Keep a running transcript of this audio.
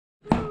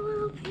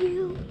love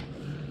you.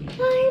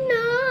 I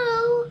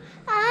know,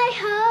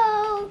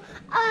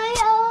 I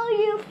owe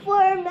you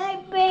for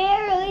my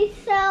very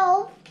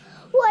self.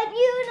 What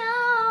you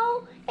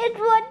know is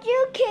what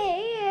you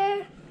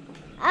care.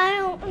 I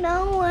don't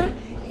know what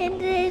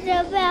it is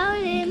about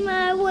in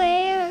my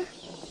wear.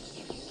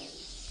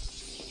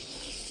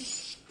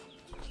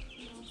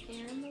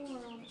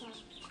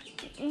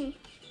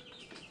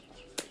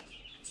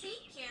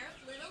 Take care of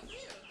little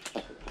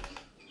Lou.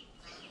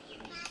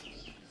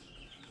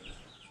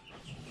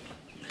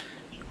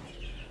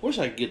 Wish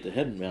I could get the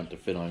head mount to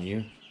fit on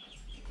you.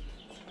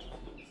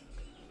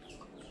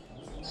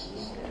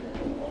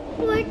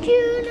 What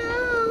you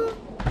know,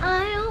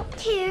 I don't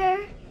care.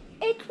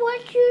 It's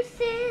what you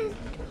said,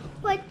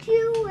 what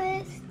you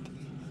wished.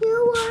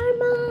 You are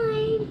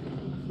mine,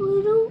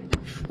 little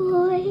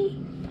boy.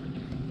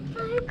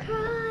 I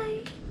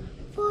cry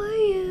for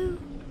you,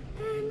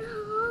 and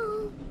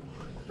oh,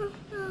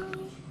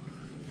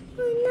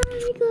 when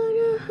I got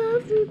a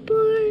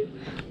hoverboard,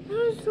 I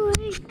was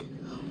like,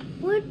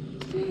 what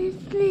is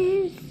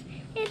this?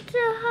 It's a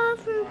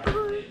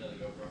hoverboard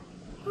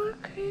for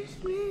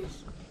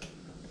Christmas.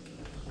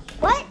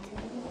 What?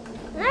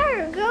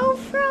 There,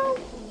 GoPro?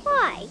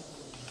 Why?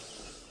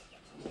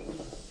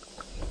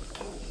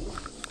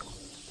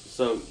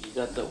 So you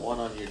got that one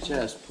on your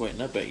chest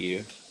pointing up at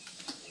you.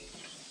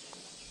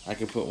 I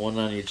can put one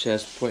on your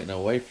chest pointing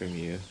away from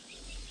you.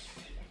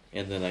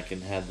 And then I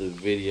can have the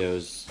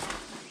videos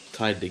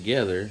tied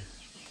together.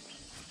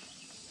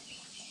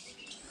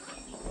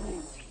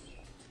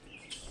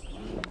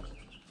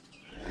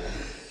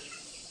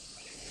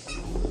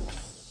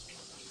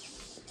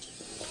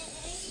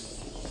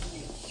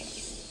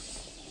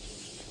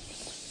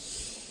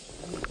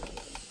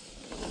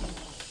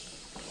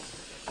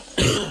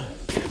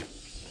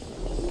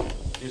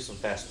 Do some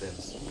fast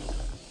spins.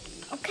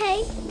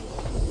 Okay.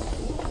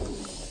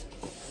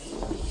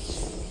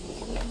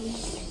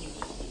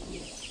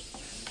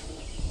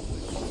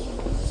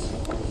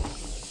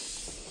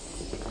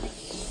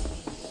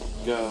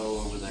 Go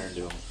over there and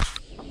do them.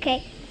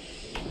 Okay.